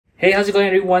Hey, how's it going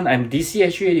everyone? I'm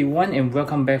DCSU81 and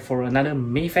welcome back for another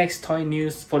Mafex toy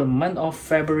news for the month of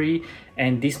February.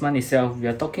 And this month itself, we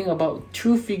are talking about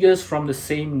two figures from the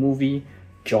same movie,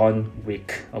 John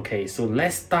Wick. Okay, so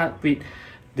let's start with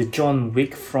the John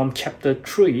Wick from chapter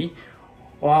 3.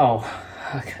 Wow,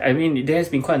 I mean, there has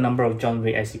been quite a number of John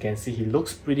Wick. As you can see, he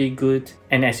looks pretty good.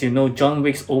 And as you know, John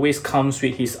Wick always comes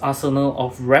with his arsenal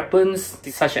of weapons,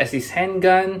 such as his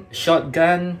handgun,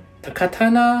 shotgun, the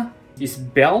katana, his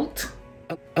belt,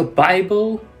 a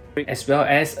Bible, as well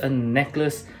as a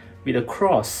necklace with a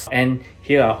cross. And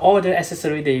here are all the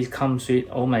accessories that he comes with.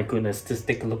 Oh my goodness, just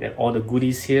take a look at all the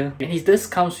goodies here. And he does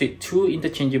comes with two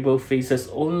interchangeable faces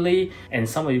only, and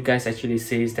some of you guys actually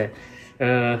says that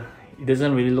it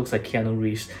doesn't really look like Keanu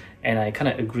Reeves, and I kind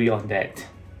of agree on that.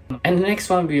 And the next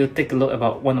one we'll take a look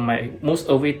about one of my most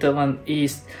awaited one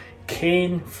is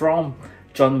Caine from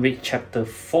John Wick chapter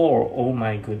 4. Oh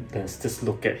my goodness, just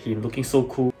look at him looking so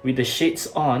cool with the shades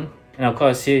on. And of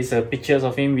course, here is a pictures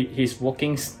of him with his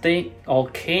walking stick or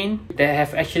cane. They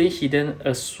have actually hidden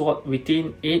a sword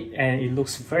within it, and it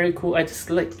looks very cool. I just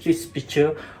like this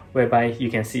picture whereby you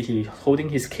can see he holding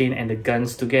his cane and the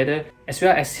guns together, as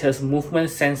well as his movement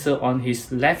sensor on his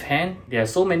left hand. There are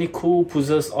so many cool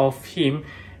poses of him,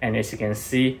 and as you can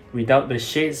see, without the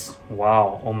shades,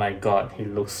 wow, oh my god, he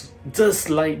looks just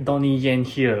like Donnie Yen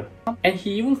here. And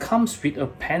he even comes with a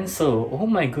pencil, oh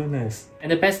my goodness.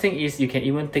 And the best thing is you can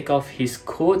even take off his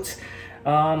coat.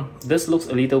 This looks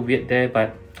a little weird there,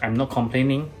 but I'm not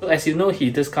complaining. So as you know,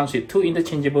 he just comes with two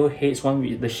interchangeable heads, one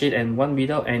with the shade and one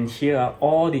without, and here are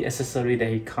all the accessories that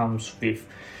he comes with.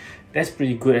 That's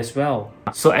pretty good as well.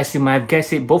 So as you might have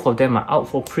guessed it, both of them are out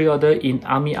for pre-order in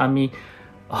Army.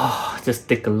 Oh, just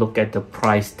take a look at the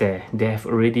price there. They have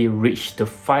already reached the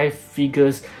 5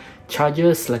 figures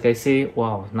charges. Like I say,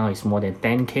 wow, now it's more than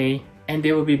 10k. And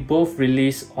they will be both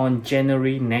released on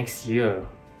January next year.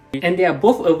 And they are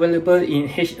both available in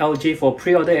HLJ for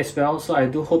pre-order as well. So I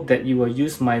do hope that you will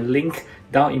use my link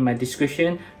down in my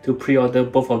description to pre-order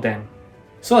both of them.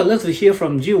 So I'd love to hear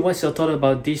from you. What's your thought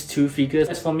about these two figures?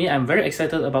 As for me, I'm very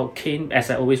excited about Caine, as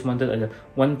I always wanted a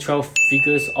 112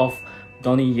 figures of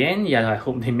Donnie Yen. Yeah, I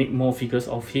hope they make more figures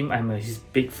of him. I'm his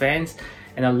big fans,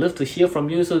 and I'd love to hear from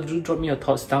you. So do drop me your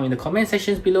thoughts down in the comment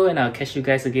sections below, and I'll catch you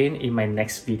guys again in my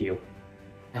next video.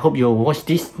 I hope you'll watch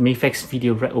this Mafex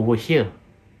video right over here.